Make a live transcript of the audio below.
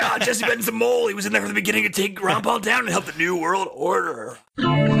Jesse Benton's a mole. He was in there from the beginning to take Ron Paul down and help the New World Order.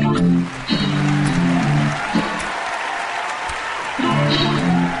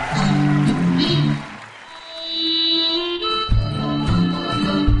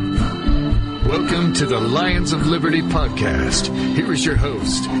 Welcome to the Lions of Liberty podcast. Here is your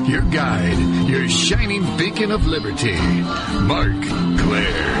host, your guide, your shining beacon of liberty, Mark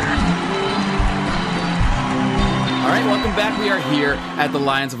Claire. All right, welcome back. We are here at the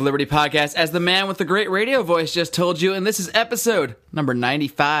Lions of Liberty podcast, as the man with the great radio voice just told you, and this is episode number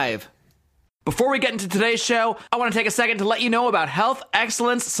 95. Before we get into today's show, I want to take a second to let you know about Health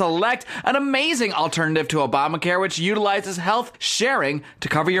Excellence Select, an amazing alternative to Obamacare, which utilizes health sharing to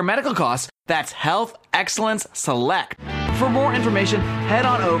cover your medical costs. That's Health Excellence Select. For more information, head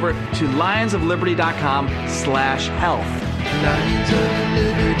on over to lionsofliberty.com/health.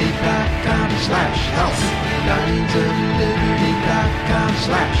 lionsofliberty.com/health.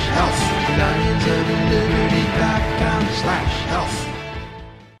 lionsofliberty.com/health. lionsofliberty.com/health.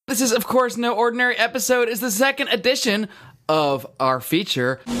 This is, of course, no ordinary episode. It's the second edition of our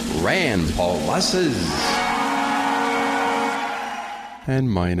feature, Rand Pauluses and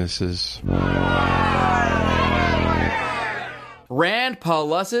minuses. Rand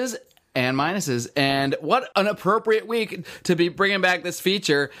Pauluses and minuses. And what an appropriate week to be bringing back this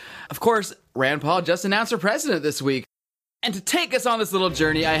feature. Of course, Rand Paul just announced for president this week. And to take us on this little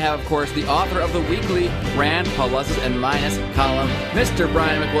journey, I have, of course, the author of the weekly Rand Pauluses and Minus column, Mr.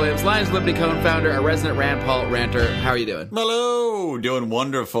 Brian McWilliams, Lions Liberty co-founder, a resident Rand Paul ranter. How are you doing? Hello, doing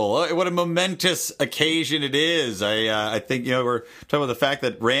wonderful. What a momentous occasion it is. I think, we're talking about the fact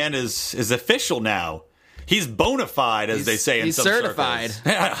that Rand is official now. He's bona fide, as they say in some certified.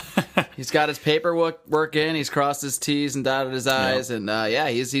 circles. He's got his paperwork in. He's crossed his T's and dotted his I's, and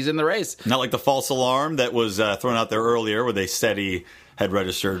he's in the race. Not like the false alarm that was thrown out there earlier, where they said he had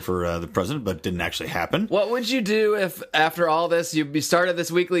registered for the president, but didn't actually happen. What would you do if, after all this, you started this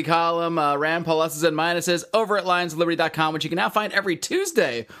weekly column, Rand Pauluses and Minuses, over at lionsofliberty.com, which you can now find every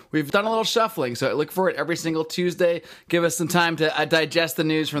Tuesday. We've done a little shuffling, so look for it every single Tuesday. Give us some time to digest the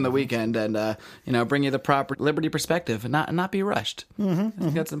news from the weekend and bring you the proper Liberty perspective and not be rushed. I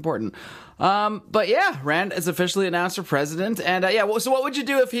think that's important. But yeah, Rand is officially announced for president, and so what would you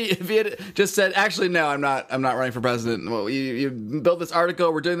do if he had just said, actually, no, I'm not running for president? Well, you built this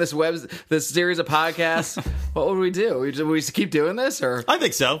article, we're doing this series of podcasts. What would we do? Would we keep doing this, or I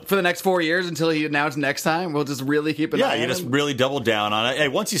think so, for the next 4 years until he announced next time? We'll just really keep an eye on him. Yeah, you just really double down on it. Hey,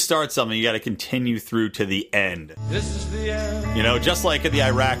 once you start something, you got to continue through to the end. This is the end. Just like in the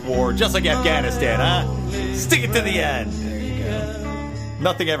Iraq War, just like Afghanistan, huh? Stick it to the end.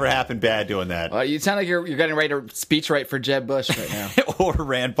 Nothing ever happened bad doing that. Well, you sound like you're getting ready to speech write for Jeb Bush right now. Or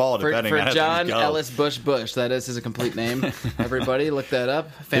Rand Paul, depending on how for John things go. Ellis Bush. That is his complete name. Everybody, look that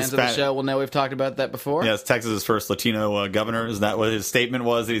up. Fans of the show will know we've talked about that before. Yeah, it's Texas's first Latino governor. Is that what his statement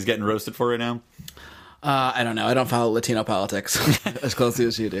was that he's getting roasted for right now? I don't know. I don't follow Latino politics as closely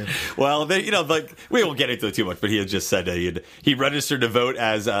as you do. Well, we won't get into it too much, but he had just said he registered to vote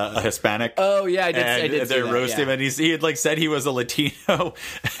as a Hispanic. Oh, yeah, I did and see they that, roasted him, and he had said he was a Latino,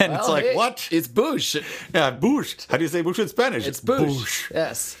 and it's like, what? It's Bush. Yeah, Bush. How do you say Bush in Spanish? It's Bush.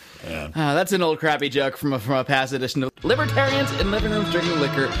 Yes. Yeah. That's an old crappy joke from a past edition of Libertarians in Living Rooms Drinking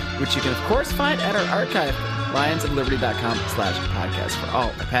Liquor, which you can, of course, find at our archive, lionsofliberty.com/podcast, for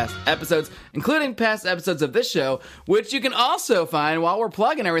all the past episodes, including past episodes of this show, which you can also find, while we're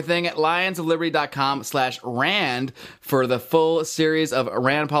plugging everything, at lionsofliberty.com/Rand for the full series of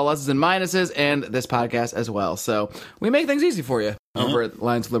Rand Pauluses and Minuses and this podcast as well. So we make things easy for you over at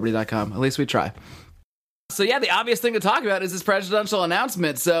lionsofliberty.com. At least we try. So yeah, the obvious thing to talk about is this presidential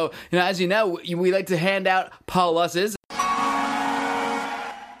announcement. So, as you know, we like to hand out Pauluses.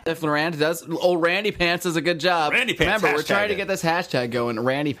 If Rand does, old Randy Pants does a good job. Randy Pants. Remember, we're trying to get this hashtag going,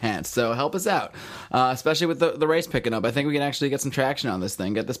 Randy Pants. So help us out, especially with the race picking up. I think we can actually get some traction on this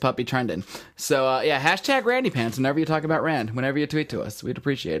thing, get this puppy trending. So hashtag Randy Pants whenever you talk about Rand, whenever you tweet to us. We'd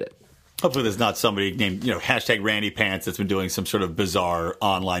appreciate it. Hopefully there's not somebody named, hashtag Randy Pants that's been doing some sort of bizarre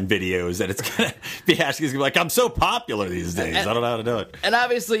online videos that it's going to be hashtags like, I'm so popular these days. I don't know how to do it. And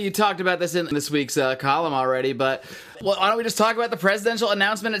obviously you talked about this in this week's column already, but why don't we just talk about the presidential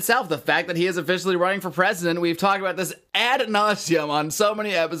announcement itself? The fact that he is officially running for president. We've talked about this ad nauseum on so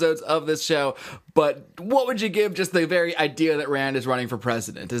many episodes of this show, but what would you give just the very idea that Rand is running for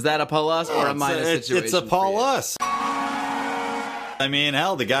president? Is that a plus or a minus situation? It's a plus. I mean,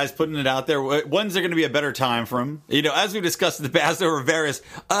 hell, the guy's putting it out there. When's there going to be a better time for him? As we discussed in the past, there were various,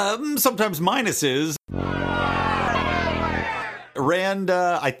 sometimes minuses. Rand,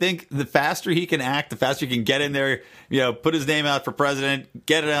 I think the faster he can act, the faster he can get in there, put his name out for president,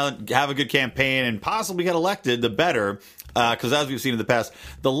 get it out, have a good campaign, and possibly get elected, the better. Because as we've seen in the past,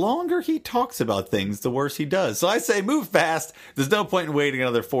 the longer he talks about things, the worse he does. So I say move fast. There's no point in waiting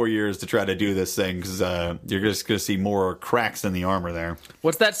another 4 years to try to do this thing, because you're just going to see more cracks in the armor there.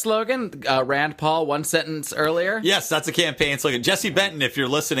 What's that slogan? Rand Paul, one sentence earlier? Yes, that's a campaign slogan. Jesse Benton, if you're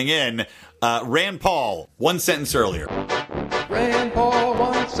listening in, Rand Paul, one sentence earlier. Rand Paul,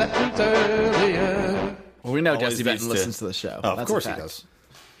 one sentence earlier. Well, we know Always Jesse Benton these two. listens to the show. Oh, of That's course a he fact. does.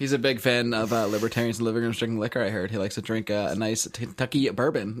 He's a big fan of libertarians and living rooms drinking liquor, I heard. He likes to drink a nice Kentucky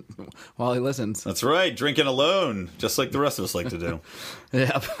bourbon while he listens. That's right, drinking alone, just like the rest of us like to do.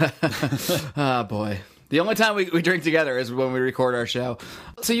 Yep. Oh, boy. The only time we drink together is when we record our show.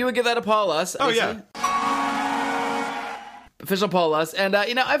 So you would give that a Paulus? Oh, yeah. Official Paulus. And,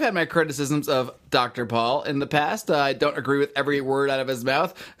 I've had my criticisms of Dr. Paul in the past. I don't agree with every word out of his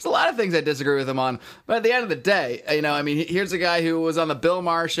mouth. There's a lot of things I disagree with him on. But at the end of the day, here's a guy who was on the Bill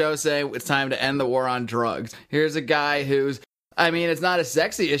Maher show saying it's time to end the war on drugs. Here's a guy who's it's not a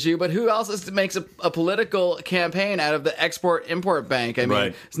sexy issue, but who else makes a political campaign out of the Export-Import Bank?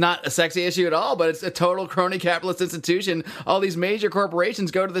 Right. It's not a sexy issue at all, but it's a total crony capitalist institution. All these major corporations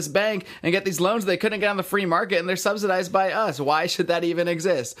go to this bank and get these loans they couldn't get on the free market, and they're subsidized by us. Why should that even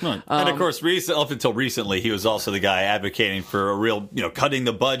exist? And of course, up until recently, he was also the guy advocating for a real, cutting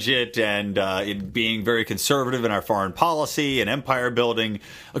the budget and being very conservative in our foreign policy and empire building.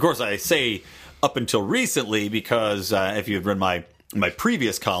 Of course, I say up until recently, because if you had read my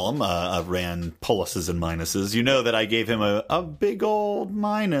previous column of Rand Pauluses and Minuses, you know that I gave him a big old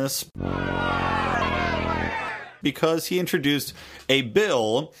minus because he introduced a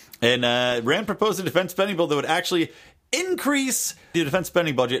bill, and Rand proposed a defense spending bill that would actually increase the defense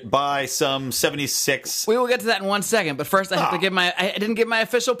spending budget by some 76. We will get to that in 1 second, but first I have to give I didn't give my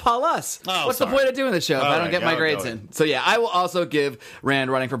official Paulus. What's the point of doing the show if I don't get my grades in? So yeah, I will also give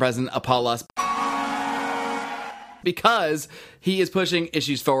Rand running for president a Paulus, because he is pushing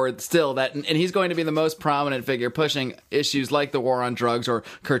issues forward still, and he's going to be the most prominent figure pushing issues like the war on drugs, or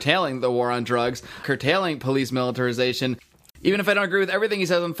curtailing the war on drugs, curtailing police militarization. Even if I don't agree with everything he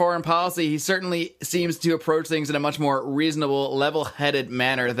says on foreign policy, he certainly seems to approach things in a much more reasonable, level-headed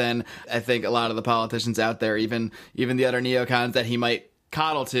manner than I think a lot of the politicians out there, even the other neocons that he might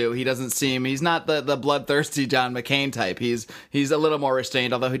coddle to. He's not the bloodthirsty John McCain type. He's a little more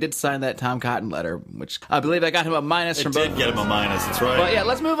restrained, although he did sign that Tom Cotton letter, which I believe I got him a minus from both. It did get him a minus, that's right. But yeah,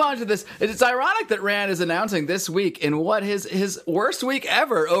 let's move on to this. It's ironic that Rand is announcing this week in what his worst week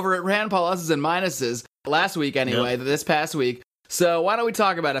ever over at Rand Pauluses and Minuses. Last week, anyway, this past week. So why don't we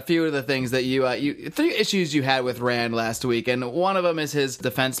talk about a few of the things that three issues you had with Rand last week, and one of them is his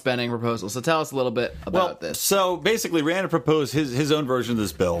defense spending proposal. So tell us a little bit about this. So basically, Rand proposed his own version of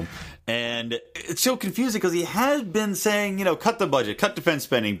this bill, and it's so confusing because he had been saying, cut the budget, cut defense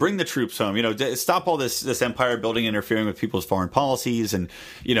spending, bring the troops home, stop all this empire building, interfering with people's foreign policies, and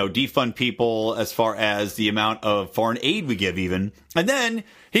defund people as far as the amount of foreign aid we give, even. And then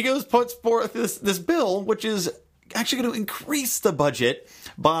he puts forth this bill, which is actually going to increase the budget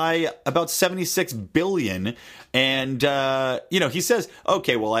by about $76 billion. And, he says,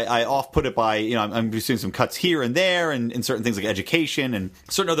 okay, well, I off-put it by, I'm doing some cuts here and there and certain things like education and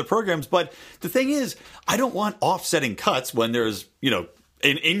certain other programs. But the thing is, I don't want offsetting cuts when there's,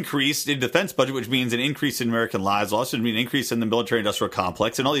 an increase in defense budget, which means an increase in American lives, also mean an increase in the military-industrial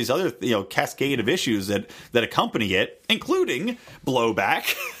complex, and all these other, cascade of issues that accompany it, including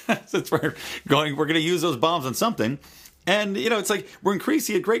blowback. Since we're going to use those bombs on something, and it's like we're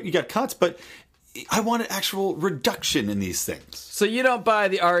increasing it. Great, you got cuts, but I want an actual reduction in these things. So you don't buy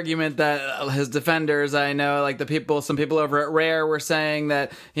the argument that his defenders, I know, like some people over at Rare were saying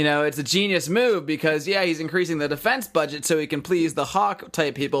that, it's a genius move because, he's increasing the defense budget so he can please the hawk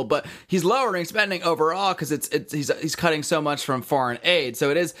type people, but he's lowering spending overall because he's cutting so much from foreign aid. So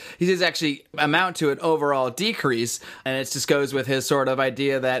he does actually amount to an overall decrease, and it just goes with his sort of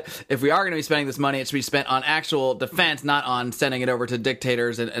idea that if we are going to be spending this money, it should be spent on actual defense, not on sending it over to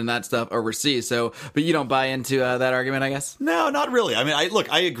dictators and that stuff overseas. So, but you don't buy into that argument, I guess? No, not really. I mean,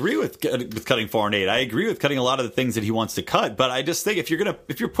 I agree with cutting foreign aid. I agree with cutting a lot of the things that he wants to cut. But I just think if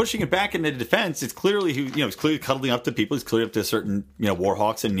you're pushing it back into defense, it's clearly he's clearly cuddling up to people. He's clearly up to certain war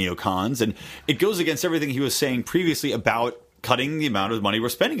hawks and neocons, and it goes against everything he was saying previously about cutting the amount of money we're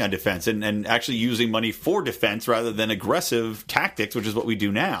spending on defense and actually using money for defense rather than aggressive tactics, which is what we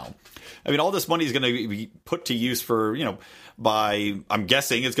do now. I mean, all this money is going to be put to use for, I'm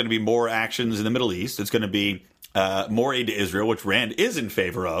guessing it's going to be more actions in the Middle East. It's going to be more aid to Israel, which Rand is in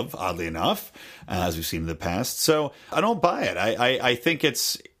favor of, oddly enough, as we've seen in the past. So I don't buy it. I think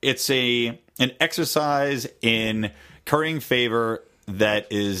it's an exercise in currying favor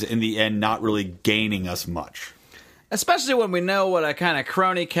that is, in the end, not really gaining us much. Especially when we know what a kind of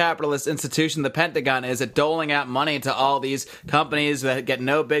crony capitalist institution the Pentagon is at doling out money to all these companies that get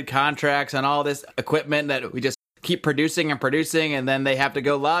no bid contracts on all this equipment that we just keep producing, and then they have to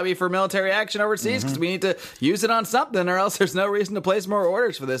go lobby for military action overseas because we need to use it on something, or else there's no reason to place more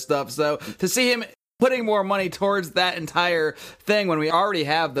orders for this stuff. So to see him putting more money towards that entire thing when we already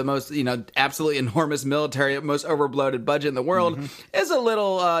have the most, absolutely enormous military, most overbloated budget in the world is a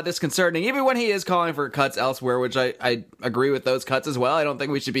little disconcerting, even when he is calling for cuts elsewhere, which I agree with those cuts as well. I don't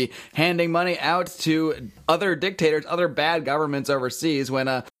think we should be handing money out to other dictators, other bad governments overseas when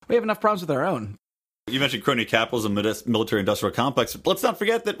we have enough problems with our own. You mentioned crony capitalism, military-industrial complex. Let's not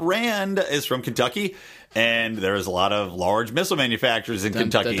forget that Rand is from Kentucky, and there's a lot of large missile manufacturers in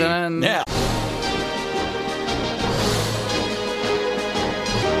Kentucky. Dun. Yeah.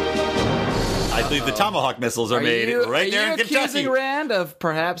 I believe the Tomahawk missiles are made right there in Kentucky. Are you accusing Rand of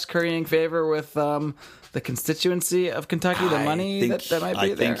perhaps currying favor with the constituency of Kentucky, the money that might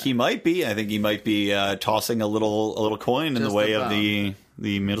be there? I think he might be. I think he might be tossing a little coin in the way of the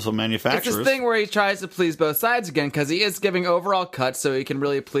missile manufacturers. It's this thing where he tries to please both sides again, because he is giving overall cuts so he can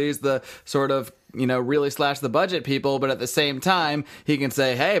really please the sort of, really slash the budget people, but at the same time, he can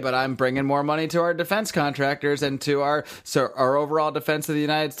say, hey, but I'm bringing more money to our defense contractors and to our overall defense of the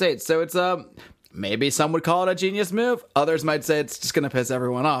United States. So it's maybe some would call it a genius move. Others might say it's just going to piss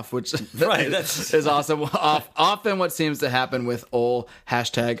everyone off, which is also often what seems to happen with old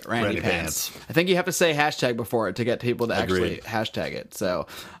hashtag Randy Pants. I think you have to say hashtag before it to get people to actually hashtag it. So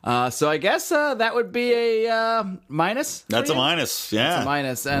I guess that would be a minus. That's a minus, yeah. It's a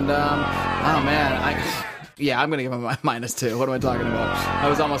minus. And, oh man, I'm going to give him a minus too. What am I talking about? I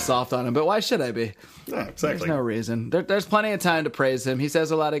was almost soft on him, but why should I be? Yeah, exactly. There's no reason. There's plenty of time to praise him. He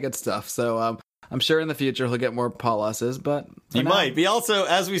says a lot of good stuff. So, I'm sure in the future he'll get more Pauluses, but he might. He also,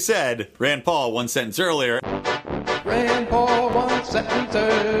 as we said, Rand Paul one sentence earlier. Rand Paul one sentence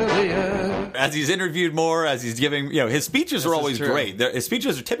earlier. As he's interviewed more, as he's giving, his speeches are always great. His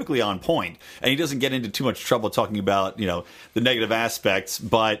speeches are typically on point, and he doesn't get into too much trouble talking about, the negative aspects.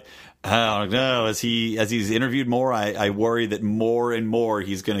 But I don't know, as he's interviewed more, I worry that more and more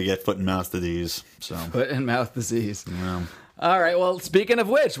he's going to get foot and mouth disease. So foot and mouth disease. Yeah. All right, well, speaking of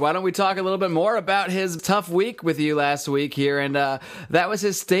which, why don't we talk a little bit more about his tough week with you last week here, and that was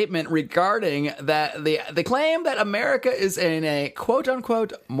his statement regarding that the claim that America is in a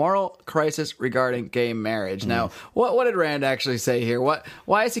quote-unquote moral crisis regarding gay marriage. Now, what did Rand actually say here?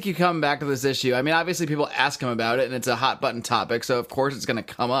 Why does he keep coming back to this issue? I mean, obviously people ask him about it, and it's a hot-button topic, so of course it's going to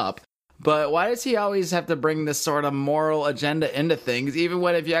come up. But why does he always have to bring this sort of moral agenda into things, even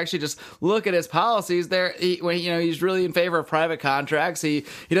when if you actually just look at his policies, he's really in favor of private contracts. He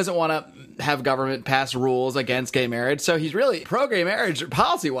doesn't want to have government pass rules against gay marriage. So he's really pro-gay marriage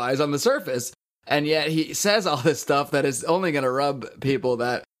policy-wise on the surface. And yet he says all this stuff that is only going to rub people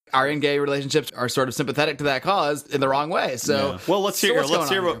that are in gay relationships are sort of sympathetic to that cause in the wrong way. So, well, let's hear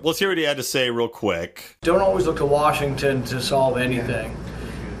what he had to say real quick. Don't always look to Washington to solve anything.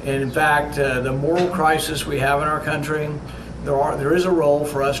 And in fact, the moral crisis we have in our country, there is a role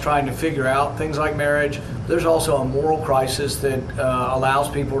for us trying to figure out things like marriage. There's also a moral crisis that allows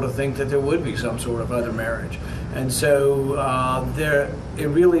people to think that there would be some sort of other marriage. And so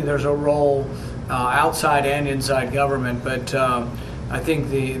there's a role outside and inside government. But I think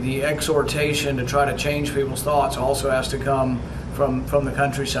the exhortation to try to change people's thoughts also has to come from the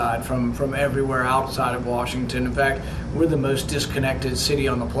countryside, from everywhere outside of Washington. In fact, we're the most disconnected city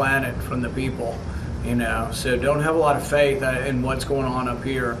on the planet from the people, So don't have a lot of faith in what's going on up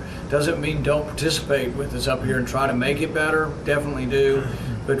here. Doesn't mean don't participate with us up here and try to make it better. Definitely do.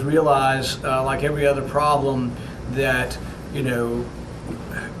 But realize, like every other problem, that,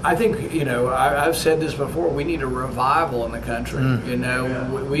 I think, I've said this before, we need a revival in the country.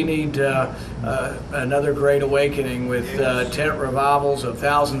 We need another great awakening with tent revivals of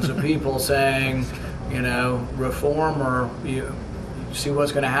thousands of people saying, reform, or you see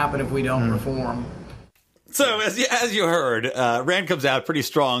what's going to happen if we don't reform. So as you heard, Rand comes out pretty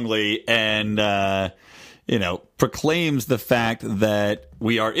strongly and, proclaims the fact that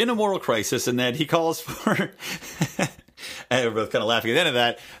we are in a moral crisis and that he calls for... and we're both kind of laughing at the end of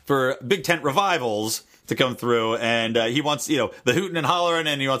that, for big tent revivals to come through, and he wants, the hooting and hollering,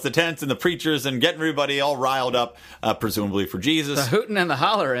 and he wants the tents and the preachers and getting everybody all riled up, presumably for Jesus. The hooting and the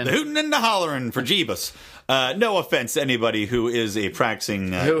hollering. The hooting and the hollering for Jeebus. No offense to anybody who is a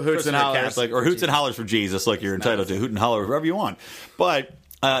practicing who hoots and hollers Catholic, or hoots and hollers for Jesus. Look, you're entitled to hoot and holler wherever you want. But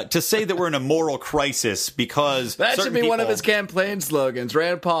to say that we're in a moral crisis because that should be one of his campaign slogans.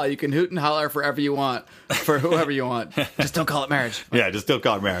 Rand Paul, you can hoot and holler forever you want, for whoever you want. Just don't call it marriage. Yeah, just don't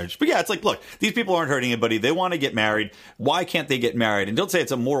call it marriage. But yeah, it's like, look, these people aren't hurting anybody. They want to get married. Why can't they get married? And don't say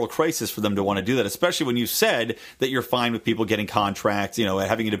it's a moral crisis for them to want to do that, especially when you said that you're fine with people getting contracts,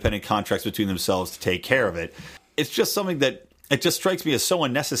 having independent contracts between themselves to take care of it. It's just something that it just strikes me as so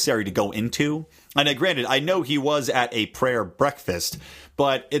unnecessary to go into. And granted, I know he was at a prayer breakfast,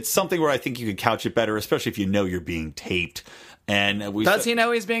 but it's something where I think you could couch it better, especially if you know you're being taped. And does he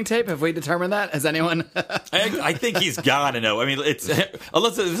know he's being taped? Have we determined that? Has anyone? I think he's got to know. I mean, unless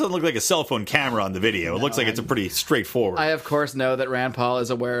it doesn't look like a cell phone camera on the video. It looks like it's a pretty straightforward. I, of course, know that Rand Paul is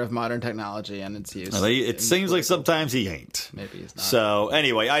aware of modern technology and its use. It seems like sometimes he ain't. Maybe he's not. So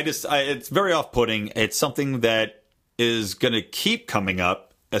anyway, it's very off-putting. It's something that is going to keep coming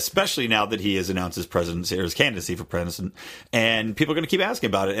up, especially now that he has announced his presidency or his candidacy for president, and people are going to keep asking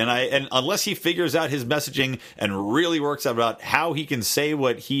about it. And unless he figures out his messaging and really works out about how he can say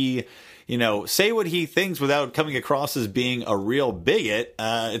what he thinks without coming across as being a real bigot,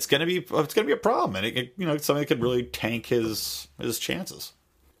 it's going to be a problem, and it's something that could really tank his chances.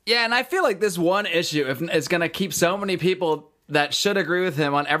 Yeah, and I feel like this one issue is going to keep so many people that should agree with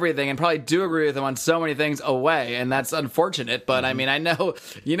him on everything and probably do agree with him on so many things away, and that's unfortunate. But I mean, I know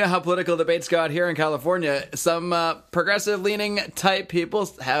how political debates go out here in California. Some progressive-leaning type people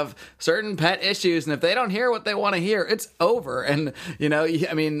have certain pet issues, and if they don't hear what they want to hear, it's over. And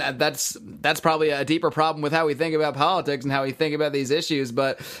I mean, that's probably a deeper problem with how we think about politics and how we think about these issues.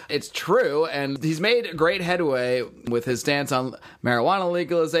 But it's true, and he's made great headway with his stance on marijuana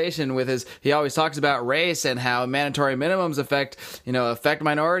legalization. He always talks about race and how mandatory minimums affect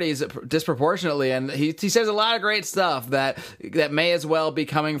minorities disproportionately, and he says a lot of great stuff that may as well be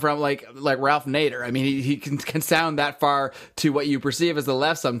coming from like Ralph Nader. I mean, he can sound that far to what you perceive as the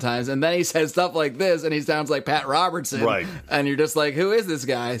left sometimes, and then he says stuff like this, and he sounds like Pat Robertson, right? And you're just like, who is this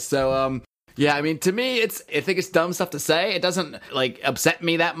guy? So, yeah, I mean, to me, I think it's dumb stuff to say. It doesn't upset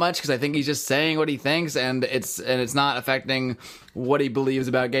me that much because I think he's just saying what he thinks, and it's not affecting what he believes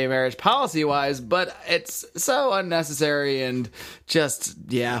about gay marriage policy-wise, but it's so unnecessary and just,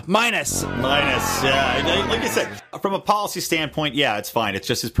 minus. Yeah, like I said, from a policy standpoint, it's fine. It's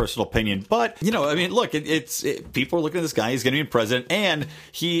just his personal opinion. But, I mean, look, people are looking at this guy. He's going to be president, and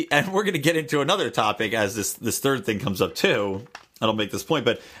we're going to get into another topic as this third thing comes up, too. I don't make this point,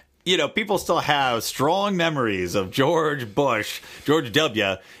 but people still have strong memories of George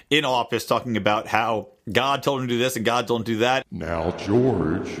W. in office talking about how God told him to do this and God told him to do that. Now,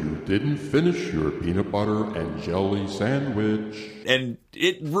 George, you didn't finish your peanut butter and jelly sandwich. And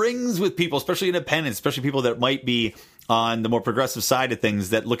it rings with people, especially independents, especially people that might be on the more progressive side of things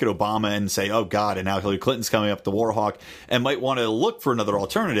that look at Obama and say, oh, God, and now Hillary Clinton's coming up, the war hawk, and might want to look for another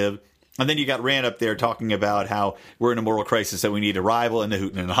alternative. And then you got Rand up there talking about how we're in a moral crisis, that we need a rival, and the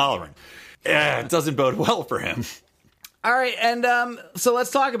hooting and the hollering. It doesn't bode well for him. All right, and so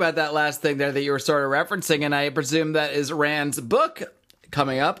let's talk about that last thing there that you were sort of referencing, and I presume that is Rand's book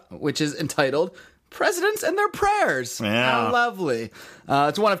coming up, which is entitled Presidents and Their Prayers. Yeah. How lovely.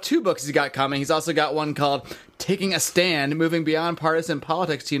 It's one of two books he's got coming. He's also got one called Taking a Stand, Moving Beyond Partisan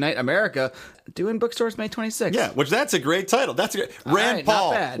Politics to Unite America, due in bookstores May 26th. Yeah, that's a great title. That's a great... Rand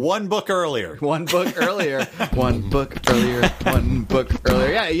Paul, one book earlier. One book earlier. One book earlier. One book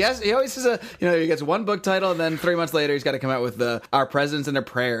earlier. Yeah, he always says he gets one book title, and then 3 months later he's got to come out with Our Presidents and Their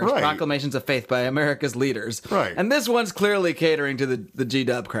Prayers, right. Proclamations of Faith by America's Leaders. Right. And this one's clearly catering to the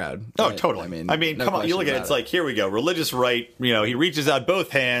G-dub crowd. Oh, right? totally. I mean, no come on, you look at it, it's it. like, here we go, religious right, he reaches out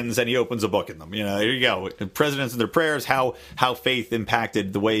both hands and he opens a book in them. Here you go, Presidents and Their Prayers, how faith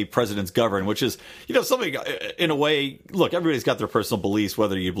impacted the way presidents govern, which is, something in a way, look, everybody's got their personal beliefs,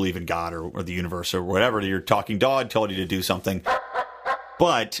 whether you believe in God or the universe or whatever, your talking dog told you to do something.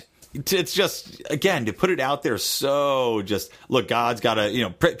 But it's just, again, to put it out there, so just, look, God's got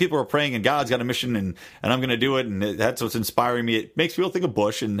people are praying and God's got a mission and I'm going to do it, and that's what's inspiring me. It makes people think of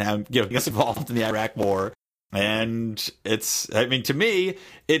Bush and how getting us involved in the Iraq War. And to me,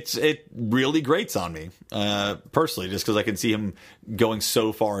 it really grates on me, personally, just because I can see him going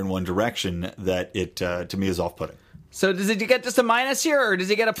so far in one direction that it, to me, is off-putting. So does he get just a minus here, or does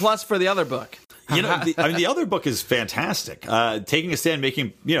he get a plus for the other book? The other book is fantastic. Taking a stand,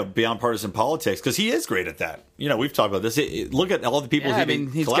 making, beyond partisan politics, because he is great at that. We've talked about this. Look at all the people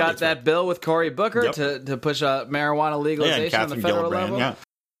he's got that bill with Cory Booker to push marijuana legalization on the federal level.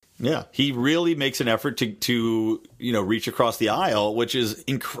 Yeah, he really makes an effort to reach across the aisle, which is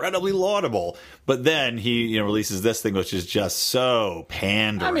incredibly laudable. But then he releases this thing, which is just so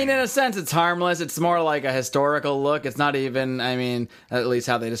pandering. I mean, in a sense, it's harmless. It's more like a historical look. It's not even, at least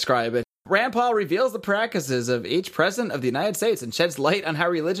how they describe it. Rand Paul reveals the practices of each president of the United States and sheds light on how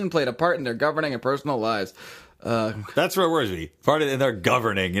religion played a part in their governing and personal lives. That's where it worries me. Part of their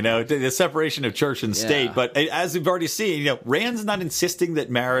governing, the separation of church and state. Yeah. But as we've already seen, Rand's not insisting that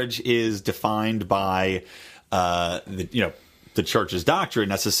marriage is defined by the church's doctrine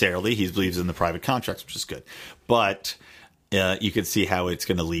necessarily. He believes in the private contracts, which is good. But you can see how it's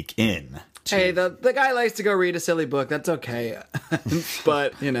going to leak in. Hey, the guy likes to go read a silly book. That's okay.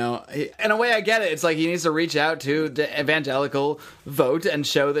 But, in a way I get it. It's like he needs to reach out to the evangelical vote and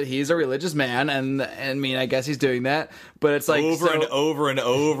show that he's a religious man. And I guess he's doing that. But it's like over and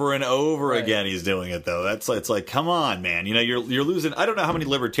over again he's doing it, though. It's like, come on, man. You're losing. I don't know how many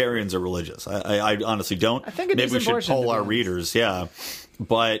libertarians are religious. I honestly don't. I think maybe we should poll our readers. Yeah.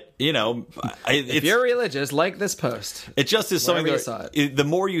 But, if you're religious, like this post. It just is something that the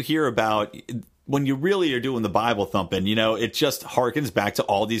more you hear about, when you really are doing the Bible thumping, it just harkens back to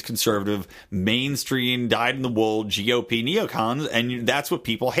all these conservative, mainstream, dyed-in-the-wool GOP neocons, and that's what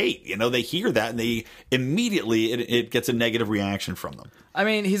people hate. They hear that, and they immediately, it gets a negative reaction from them.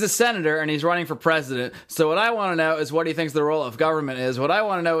 He's a senator, and he's running for president, so what I want to know is what he thinks the role of government is. What I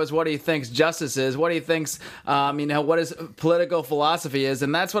want to know is what he thinks justice is, what he thinks, what his political philosophy is,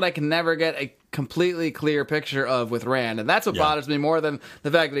 and that's what I can never get a completely clear picture of with Rand, and that's what bothers me more than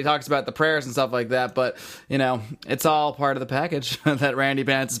the fact that he talks about the prayers and stuff like that. But it's all part of the package that Randy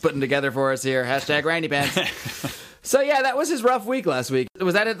Pants is putting together for us here. # Randy Pants. So yeah, that was his rough week last week.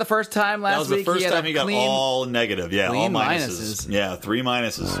 Was that it the first time last week? That was the first time he got all negative. Yeah, all minuses. Yeah, 3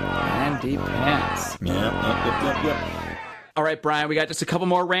 minuses. Randy Pants. Yep. All right, Brian, we got just a couple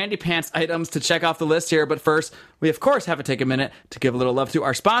more Randy Pants items to check off the list here. But first, we of course have to take a minute to give a little love to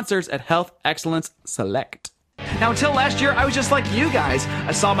our sponsors at Health Excellence Select. Now, until last year, I was just like you guys.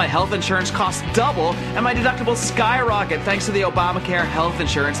 I saw my health insurance costs double and my deductibles skyrocket thanks to the Obamacare health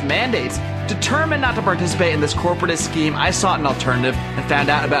insurance mandates. Determined not to participate in this corporatist scheme, I sought an alternative and found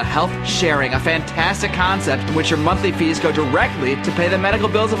out about health sharing, a fantastic concept in which your monthly fees go directly to pay the medical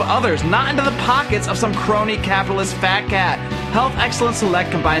bills of others, not into the pockets of some crony capitalist fat cat. Health Excellence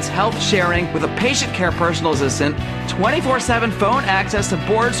Select combines health sharing with a patient care personal assistant, 24/7 phone access to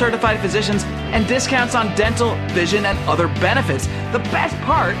board-certified physicians, and discounts on dental, vision, and other benefits. The best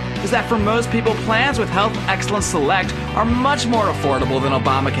part is that for most people, plans with Health Excellence Select are much more affordable than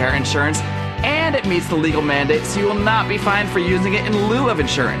Obamacare insurance, and it meets the legal mandate, so you will not be fined for using it in lieu of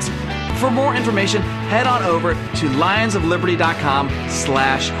insurance. For more information, head on over to lionsofliberty.com/health.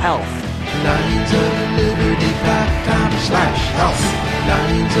 lionsofliberty.com/health.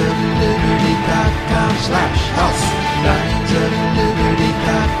 lionsofliberty.com/health.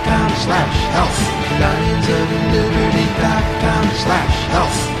 lionsofliberty.com/health.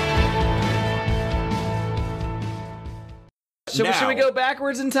 lionsofliberty.com/health. Should we go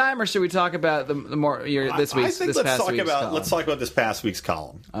backwards in time, or should we talk about the more this week's? I think let's talk about this past week's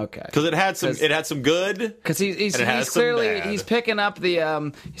column. Okay, because it had some good. Because he's clearly he's picking up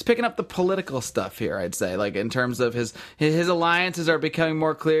the political stuff here. I'd say, like, in terms of his alliances are becoming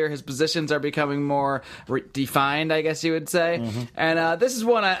more clear, his positions are becoming more defined, I guess you would say. Mm-hmm. And this is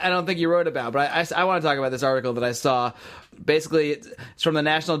one I don't think you wrote about, but I want to talk about this article that I saw. Basically, it's from the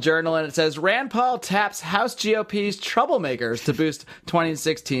National Journal, and it says, Rand Paul taps House GOP's troublemakers to boost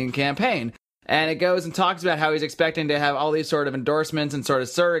 2016 campaign. And it goes and talks about how he's expecting to have all these sort of endorsements and sort of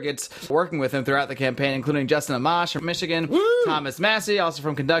surrogates working with him throughout the campaign, including Justin Amash from Michigan, Thomas Massey, also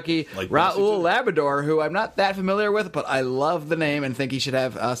from Kentucky, Raul Labrador, who I'm not that familiar with, but I love the name and think he should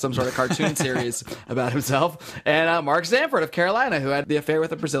have some sort of cartoon series about himself, and Mark Sanford of Carolina, who had the affair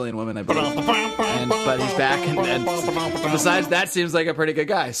with a Brazilian woman, I believe. But he's back, and besides that, seems like a pretty good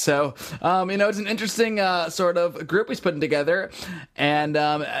guy. So, it's an interesting sort of group he's putting together, and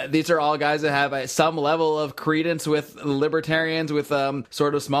these are all guys that have some level of credence with libertarians, with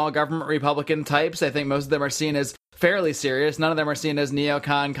sort of small government Republican types. I think most of them are seen as fairly serious. None of them are seen as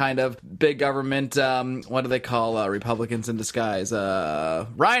neocon kind of big government. What do they call Republicans in disguise?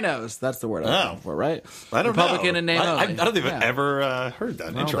 Rhinos. That's the word I'm looking for, right? I don't Republican know. in name only. I don't think I've ever heard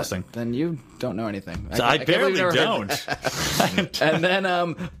that. Well, Interesting. Then you don't know anything. I barely don't.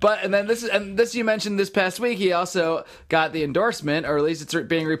 And then this you mentioned this past week. He also got the endorsement, or at least it's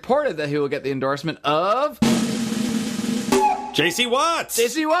being reported that he will get the endorsement of J.C. Watts.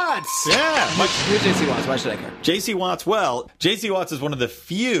 J.C. Watts. Yeah. Who's J.C. Watts? Why should I care? J.C. Watts. Well, J.C. Watts is one of the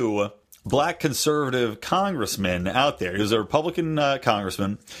few black conservative congressmen out there. He was a Republican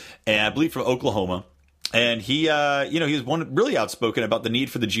congressman, and I believe from Oklahoma. And he was one really outspoken about the need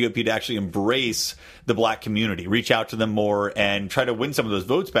for the GOP to actually embrace the black community, reach out to them more, and try to win some of those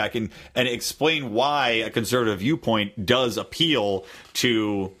votes back, and explain why a conservative viewpoint does appeal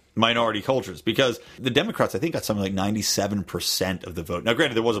to minority cultures. Because the Democrats, I think, got something like 97% of the vote. Now,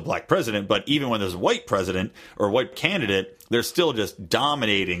 granted, there was a black president, but even when there's a white president or a white candidate, they're still just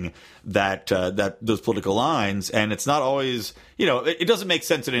dominating those political lines. And it's not always, it doesn't make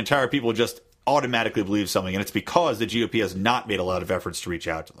sense that entire people just automatically believe something, and it's because the GOP has not made a lot of efforts to reach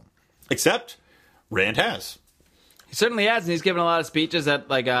out to them. Except Rand has. He certainly has, and he's given a lot of speeches at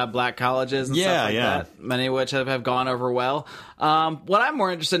black colleges and stuff like that, many of which have gone over well. What I'm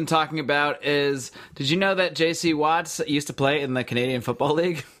more interested in talking about is, did you know that J.C. Watts used to play in the Canadian Football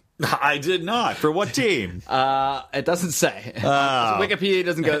League? I did not. For what team? It doesn't say. Wikipedia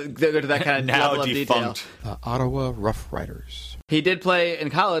doesn't go to that kind of now level defunct. of detail. Ottawa Rough Riders. He did play in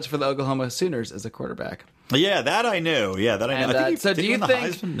college for the Oklahoma Sooners as a quarterback. Yeah, that I knew. And, I think so do you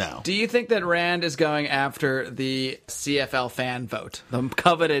think? Heisman? No. Do you think that Rand is going after the CFL fan vote, the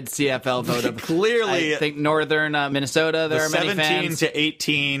coveted CFL vote of clearly? I think northern Minnesota. There are many 17 fans. to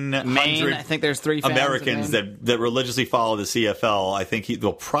 1800 Maine. I think there's 3 fans Americans that religiously follow the CFL. I think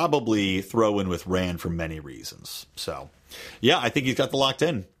they'll probably throw in with Rand for many reasons. So, yeah, I think he's got the locked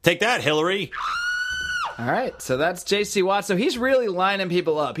in. Take that, Hillary. All right, so that's J.C. Watts. So he's really lining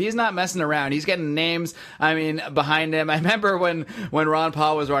people up. He's not messing around. He's getting names, behind him. I remember when Ron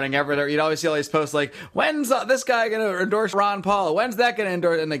Paul was running everywhere, you'd always see all these posts like, when's this guy going to endorse Ron Paul? When's that going to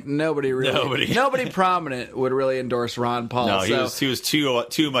endorse? And nobody prominent would really endorse Ron Paul. No, he was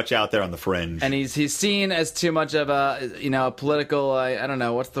too much out there on the fringe. And he's seen as too much of a political, I don't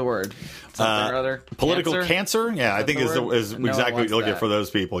know, what's the word? Something or other? Political cancer? Yeah, I think is exactly what you'll get for those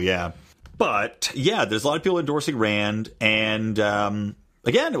people, yeah. But, yeah, there's a lot of people endorsing Rand, and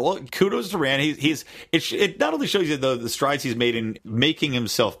again, well, kudos to Rand. It not only shows you the strides he's made in making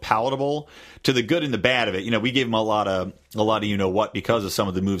himself palatable to the good and the bad of it. We gave him a lot of what because of some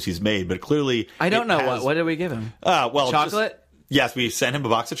of the moves he's made, but clearly I don't know what did we give him? Chocolate? Yes, we sent him a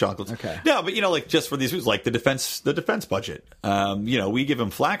box of chocolates. Okay. No, but just for these moves, like the defense budget. We give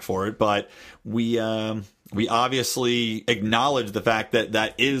him flack for it, but we obviously acknowledge the fact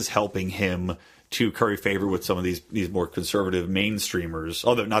that is helping him to curry favor with some of these more conservative mainstreamers.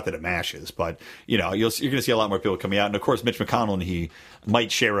 Although not that it mashes, but you're going to see a lot more people coming out. And of course, Mitch McConnell and he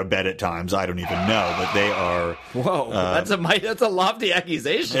might share a bed at times. I don't even know, but they are. Whoa, that's a lofty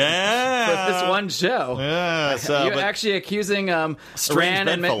accusation. Yeah, for this one show. Yeah, you're actually accusing Rand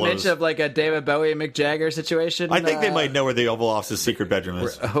and Mitch of like a David Bowie and Mick Jagger situation. I think they might know where the Oval Office's secret bedroom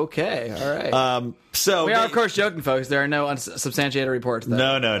is. Okay, all right. So we are of course joking, folks. There are no unsubstantiated reports.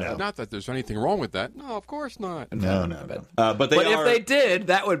 No. Not that there's anything wrong with that. No, of course not. No. But if they did,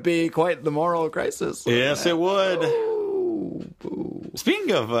 that would be quite the moral crisis. Yes, it would.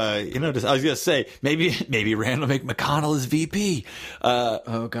 Speaking of, I was going to say, maybe Rand will make McConnell his VP.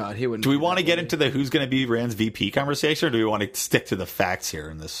 Oh, God, he wouldn't. Do we want to get into the who's going to be Rand's VP conversation, or do we want to stick to the facts here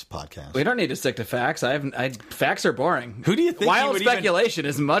in this podcast? We don't need to stick to facts. Facts are boring. Who do you think? Wild speculation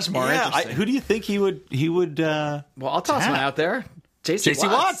is much more interesting. Who do you think he would? Well, I'll toss one out there. J.C.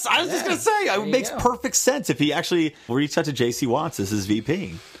 Watts. I was just going to say, it makes perfect sense if he actually reached out to J.C. Watts as his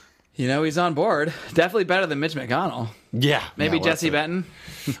VP. He's on board. Definitely better than Mitch McConnell. Yeah. Maybe Jesse Benton.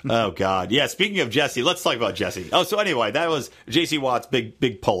 Oh, God. Yeah, speaking of Jesse, let's talk about Jesse. Oh, so anyway, that was J.C. Watts'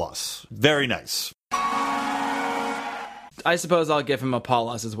 big pull-us. Very nice. I suppose I'll give him a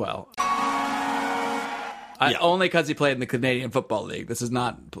pull-us as well. Only because he played in the Canadian Football League. This is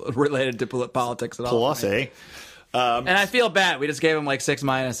not related to politics at all. Pull-us, eh? And I feel bad. We just gave him like 6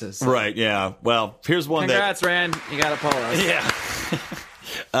 minuses. Right, yeah. Well, here's one. Congrats, Rand. You got a pull-us. Yeah.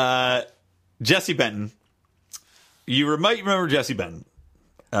 Jesse Benton. You might remember Jesse Benton,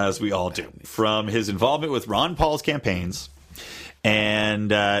 as we all do, from his involvement with Ron Paul's campaigns.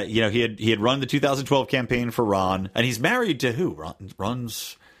 And, he had run the 2012 campaign for Ron. And he's married to who?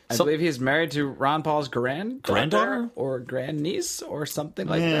 Ron's I believe he's married to Ron Paul's Granddaughter? or grandniece or something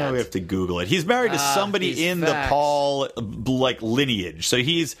like Yeah, that. we have to Google it. He's married to somebody in the Paul lineage, so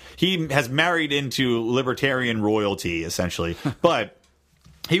he has married into libertarian royalty essentially. But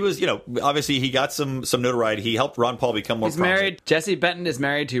he was, obviously he got some notoriety. He helped Ron Paul become more. He's married. Jesse Benton is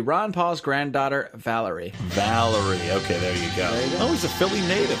married to Ron Paul's granddaughter Valerie. Okay, there you go. Oh, he's a Philly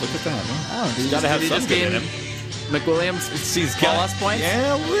native. Look at that. Oh, he's got to have some good in him. McWilliams, He's got us points.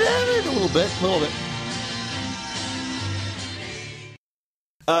 Yeah, a little bit.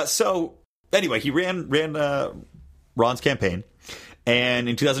 So anyway, he ran Ron's campaign, and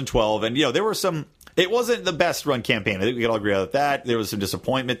in 2012, and there were some. It wasn't the best run campaign. I think we can all agree on that. There was some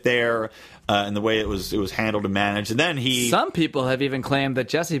disappointment there in the way it was handled and managed. And then some people have even claimed that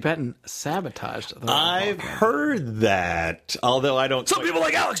Jesse Benton sabotaged the I've heard that, although I don't. Some people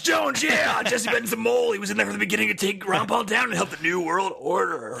like Alex Jones, yeah. Jesse Benton's a mole. He was in there from the beginning to take Ron Paul down and help the New World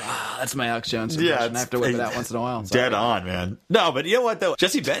Order. That's my Alex Jones impression. I have to whip it out once in a while. Dead on, man. No, but you know what, though?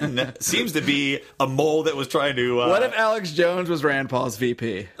 Jesse Benton seems to be a mole that was trying to... what if Alex Jones was Rand Paul's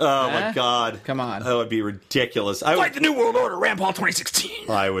VP? Oh, my God. Come on. That would be ridiculous. Fight the New World Order, Rand Paul 2016.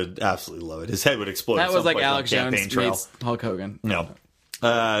 I would absolutely love it. His head would explode. That was like Alex Jones meets Hulk Hogan. No.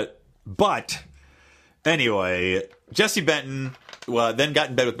 But anyway, Jesse Benton then got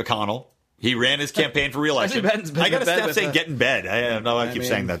in bed with McConnell. He ran his campaign for re-election. I got to stop saying get in bed. I know I keep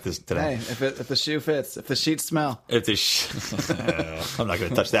saying that today. Hey, if the shoe fits, if the sheets smell. I'm not going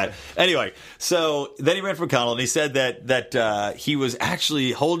to touch that. Anyway, so then he ran for McConnell, and he said that he was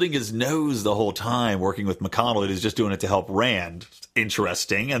actually holding his nose the whole time working with McConnell. He was just doing it to help Rand.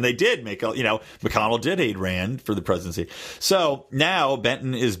 Interesting. And they did McConnell did aid Rand for the presidency. So now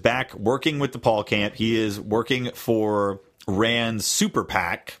Benton is back working with the Paul camp. He is working for Rand's super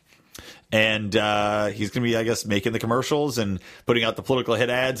PAC. And he's going to be, I guess, making the commercials and putting out the political hit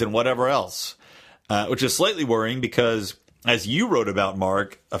ads and whatever else, which is slightly worrying because, as you wrote about,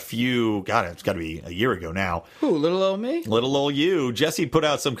 Mark, it's got to be a year ago now. Ooh, little old me? Little old you. Jesse put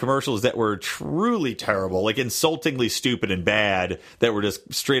out some commercials that were truly terrible, like insultingly stupid and bad, that were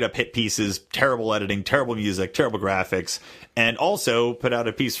just straight up hit pieces, terrible editing, terrible music, terrible graphics, and also put out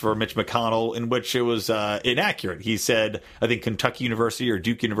a piece for Mitch McConnell in which it was inaccurate. He said, I think, Kentucky University or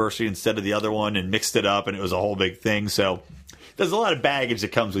Duke University instead of the other one and mixed it up, and it was a whole big thing. So there's a lot of baggage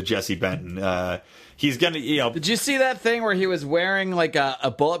that comes with Jesse Benton. He's going to, Did you see that thing where he was wearing like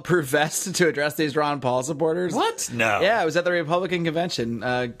a bulletproof vest to address these Ron Paul supporters? What? No. Yeah, it was at the Republican convention.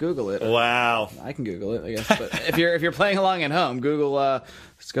 Google it. Wow. I can Google it, I guess. But if you're playing along at home, Google.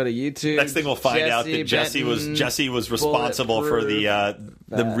 Let's go to YouTube. Next thing we'll find out that Jesse was responsible for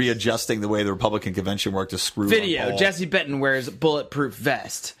them readjusting the way the Republican convention worked to screw video. Paul. Jesse Benton wears bulletproof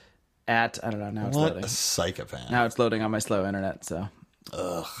vest at I don't know. Now it's loading. What a psychopath. Now it's loading on my slow internet. So.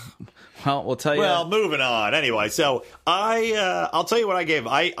 Ugh. Well, we'll tell you. Well, moving on. Anyway, so I'll tell you what I gave.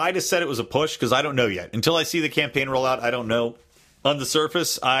 I just said it was a push because I don't know yet. Until I see the campaign roll out, I don't know. On the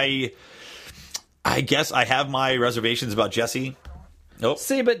surface, I guess I have my reservations about Jesse. Nope.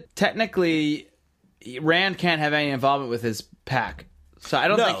 See, but technically, Rand can't have any involvement with his PAC. So I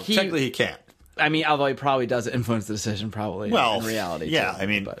don't think technically he can't. I mean, although he probably does influence the decision, probably in reality. Yeah, too, I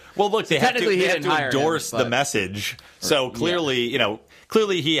mean, but. look, they have Technically, he to didn't hire endorse him, the message. So clearly,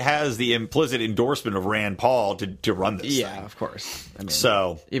 clearly he has the implicit endorsement of Rand Paul to run this. Yeah, thing. of course. I mean,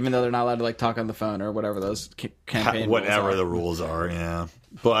 so even though they're not allowed to talk on the phone or whatever those campaign whatever rules are. the rules are, yeah.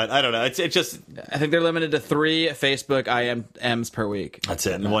 But I don't know. It's just. I think they're limited to 3 Facebook IMs per week. That's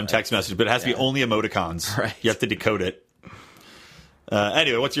it, and one text message, but it has to be only emoticons. Right. You have to decode it.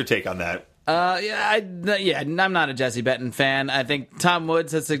 Anyway, what's your take on that? I'm not a Jesse Benton fan. I think Tom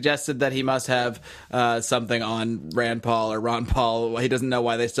Woods has suggested that he must have something on Rand Paul or Ron Paul. He doesn't know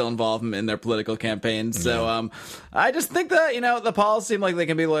why they still involve him in their political campaigns. So I just think that, the Pauls seem like they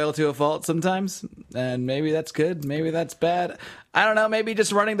can be loyal to a fault sometimes. And maybe that's good. Maybe that's bad. I don't know. Maybe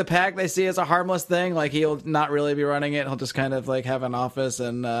just running the PAC they see as a harmless thing. Like he'll not really be running it. He'll just kind of like have an office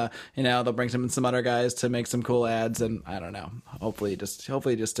and, they'll bring some other guys to make some cool ads. And I don't know. Hopefully he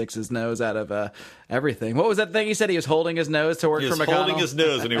just sticks his nose out of everything. What was that thing he said? He was holding his nose to work for McConnell? He was holding his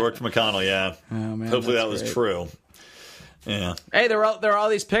nose when he worked for McConnell, yeah. Oh, man, hopefully that great. was true. Yeah. Hey, there are all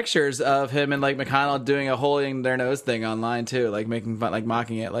these pictures of him and like McConnell doing a holding their nose thing online too, like making fun, like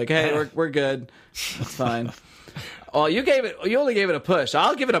mocking it. Like, hey, we're good. It's fine. Well, you only gave it a push.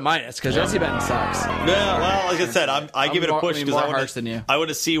 I'll give it a minus because Jesse Benton sucks. Yeah, well, like I said, I give it a push because I want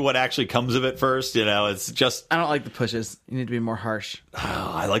to see what actually comes of it first. It's just I don't like the pushes. You need to be more harsh.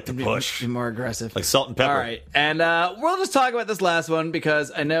 I like the push. Be more aggressive, like salt and pepper. All right, and we'll just talk about this last one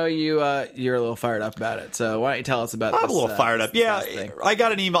because I know you're a little fired up about it. So why don't you tell us about? I'm a little fired up. Yeah, I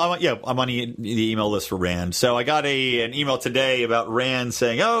got an email. I'm on the email list for Rand. So I got an email today about Rand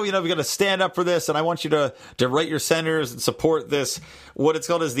saying, "Oh, we got to stand up for this, and I want you to write your senators and support this." What it's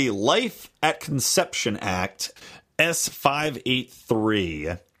called is the Life at Conception Act,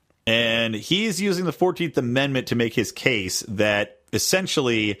 S583, and he's using the 14th Amendment to make his case that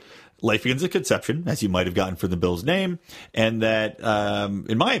essentially life begins at conception, as you might have gotten from the bill's name, and that,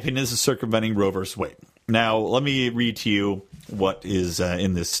 in my opinion, this is circumventing Roe v. Wade. Now, let me read to you what is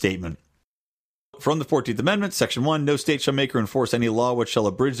in this statement. From the 14th Amendment, Section 1, no state shall make or enforce any law which shall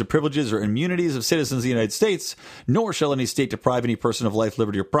abridge the privileges or immunities of citizens of the United States, nor shall any state deprive any person of life,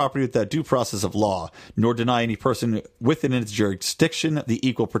 liberty, or property without due process of law, nor deny any person within its jurisdiction the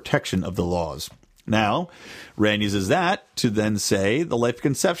equal protection of the laws. Now, Rand uses that to then say the Life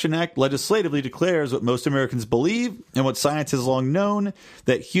Conception Act legislatively declares what most Americans believe and what science has long known,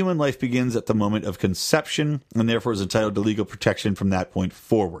 that human life begins at the moment of conception and therefore is entitled to legal protection from that point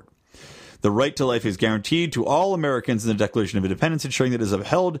forward. The right to life is guaranteed to all Americans in the Declaration of Independence, ensuring that this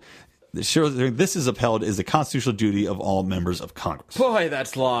is upheld is the constitutional duty of all members of Congress. Boy,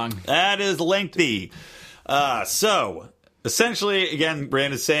 that's long. That is lengthy. So, essentially, again,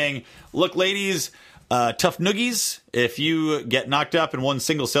 Rand is saying, look, ladies, tough noogies, if you get knocked up and one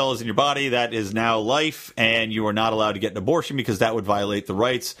single cell is in your body, that is now life, and you are not allowed to get an abortion because that would violate the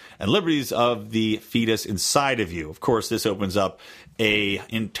rights and liberties of the fetus inside of you. Of course, this opens up a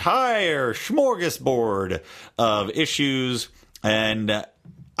entire smorgasbord of issues, and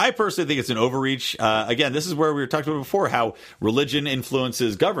I personally think it's an overreach. Again, this is where we were talking about before, how religion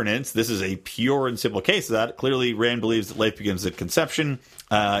influences governance. This is a pure and simple case of that. Clearly, Rand believes that life begins at conception,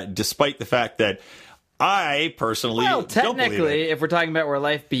 despite the fact that I personally don't believe technically, if we're talking about where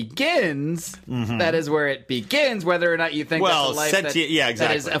life begins, that is where it begins, whether or not you think that's a life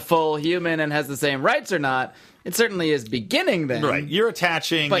that is a full human and has the same rights or not. It certainly is beginning then. Right. You're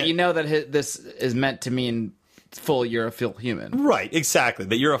attaching... But you know that this is meant to mean you're a full human. Right, exactly.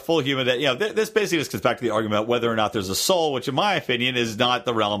 That you're a full human. That this basically just comes back to the argument about whether or not there's a soul, which in my opinion is not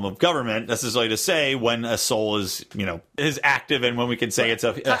the realm of government necessarily to say when a soul is active and when we can say it's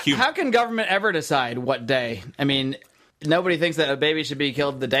a human. How can government ever decide what day? I mean... Nobody thinks that a baby should be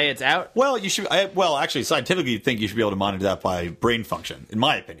killed the day it's out? Well, actually, scientifically, you'd think you should be able to monitor that by brain function, in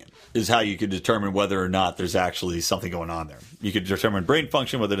my opinion, is how you could determine whether or not there's actually something going on there. You could determine brain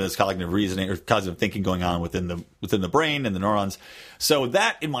function, whether there's cognitive reasoning or cognitive thinking going on within the brain and the neurons. So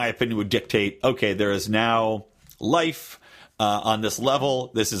that, in my opinion, would dictate, okay, there is now life on this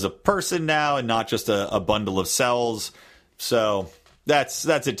level. This is a person now and not just a bundle of cells. So that's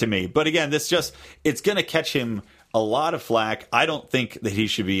it to me. But again, it's going to catch him a lot of flack. I don't think that he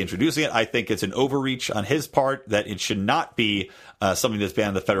should be introducing it. I think it's an overreach on his part, that it should not be something that's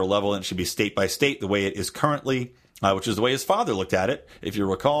banned at the federal level, and it should be state by state the way it is currently, which is the way his father looked at it. If you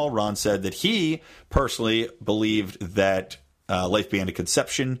recall, Ron said that he personally believed that life began at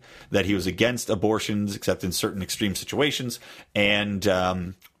conception, that he was against abortions except in certain extreme situations, and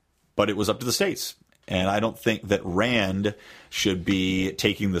but it was up to the states. And I don't think that Rand should be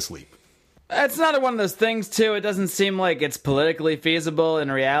taking this leap. It's another one of those things, too. It doesn't seem like it's politically feasible in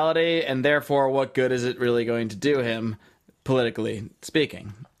reality, and therefore, what good is it really going to do him, politically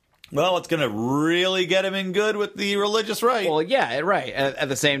speaking? Well, it's going to really get him in good with the religious right. Well, yeah, right. At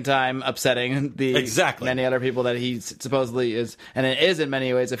the same time, upsetting the many other people that he supposedly is, and it is in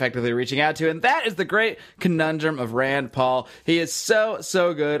many ways effectively reaching out to. And that is the great conundrum of Rand Paul. He is so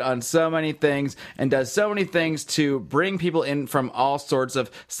good on so many things and does so many things to bring people in from all sorts of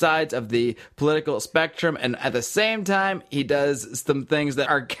sides of the political spectrum. And at the same time, he does some things that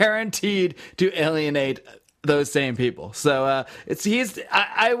are guaranteed to alienate those same people. So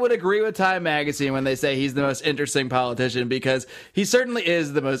I would agree with Time Magazine when they say he's the most interesting politician, because he certainly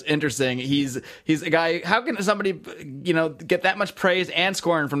is the most interesting. He's a guy. How can somebody get that much praise and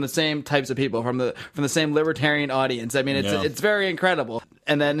scorn from the same types of people, from the same libertarian audience? I mean, it's very incredible.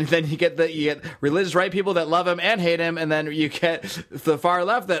 And then you get religious right people that love him and hate him, and then you get the far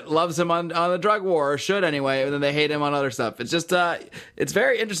left that loves him on the drug war, or should anyway, and then they hate him on other stuff. It's just it's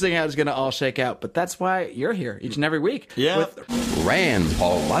very interesting how it's going to all shake out. But that's why you're here each and every week. Yeah. With Rand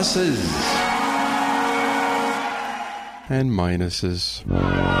Pauluses and minuses.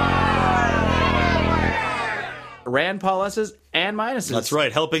 Rand Pauluses and minuses. That's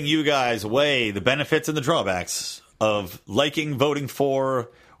right, helping you guys weigh the benefits and the drawbacks of liking, voting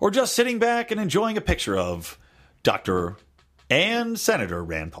for, or just sitting back and enjoying a picture of Dr. and Senator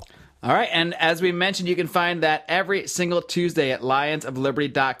Rand Paul. All right, and as we mentioned, you can find that every single Tuesday at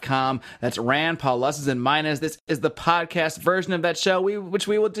lionsofliberty.com. That's Rand, Pauluses, and Minas. This is the podcast version of that show, which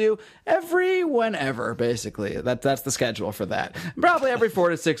we will do every whenever, basically. That's the schedule for that. Probably every 4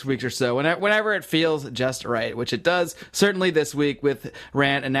 to 6 weeks or so, whenever it feels just right, which it does, certainly this week with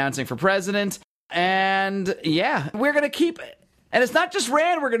Rand announcing for president. And yeah, we're going to keep it. And it's not just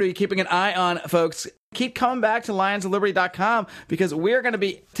Rand we're going to be keeping an eye on, folks. Keep coming back to lionsofliberty.com because we're going to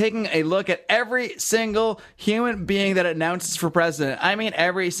be taking a look at every single human being that announces for president. I mean,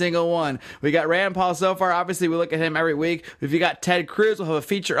 every single one. We got Rand Paul so far. Obviously, we look at him every week. If you got Ted Cruz, we'll have a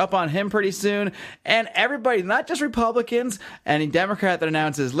feature up on him pretty soon. And everybody, not just Republicans, any Democrat that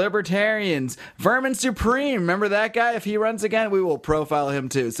announces, libertarians, Vermin Supreme. Remember that guy? If he runs again, we will profile him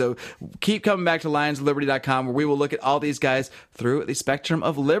too. So keep coming back to lionsofliberty.com where we will look at all these guys through the spectrum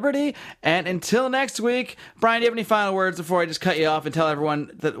of liberty. And until next week, Brian, do you have any final words before I just cut you off and tell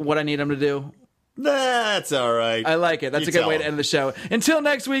everyone what I need them to do? That's all right. I like it. That's a good way to end the show. Until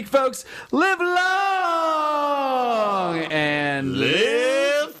next week, folks, live long and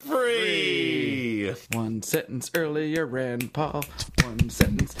live free. One sentence earlier, Rand Paul. One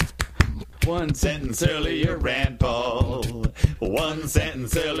sentence earlier, Rand Paul. One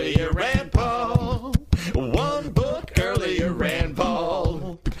sentence earlier, Rand Paul. One book earlier, Rand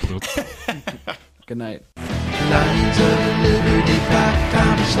Paul. Good night.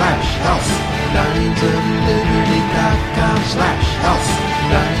 LionsofLiberty.com/health. LionsofLiberty.com/health.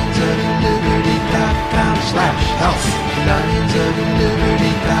 LionsofLiberty.com/health.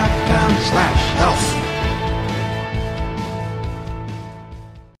 LionsofLiberty.com/health.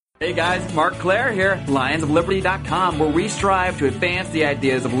 Hey guys, Mark Claire here, lionsofliberty.com, where we strive to advance the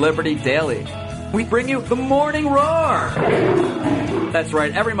ideas of liberty daily. We bring you the Morning Roar. That's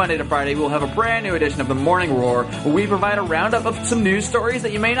right, every Monday to Friday we'll have a brand new edition of the Morning Roar, where we provide a roundup of some news stories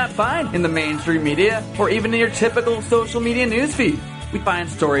that you may not find in the mainstream media or even in your typical social media newsfeed. We find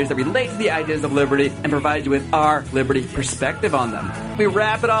stories that relate to the ideas of liberty and provide you with our liberty perspective on them. We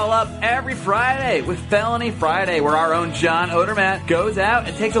wrap it all up every Friday with Felony Friday, where our own John Odermatt goes out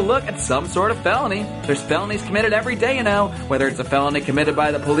and takes a look at some sort of felony. There's felonies committed every day, you know, whether it's a felony committed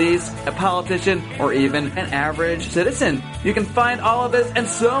by the police, a politician, or even an average citizen. You can find all of this and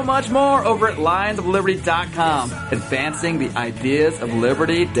so much more over at lionsofliberty.com, advancing the ideas of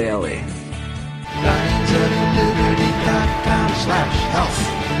liberty daily.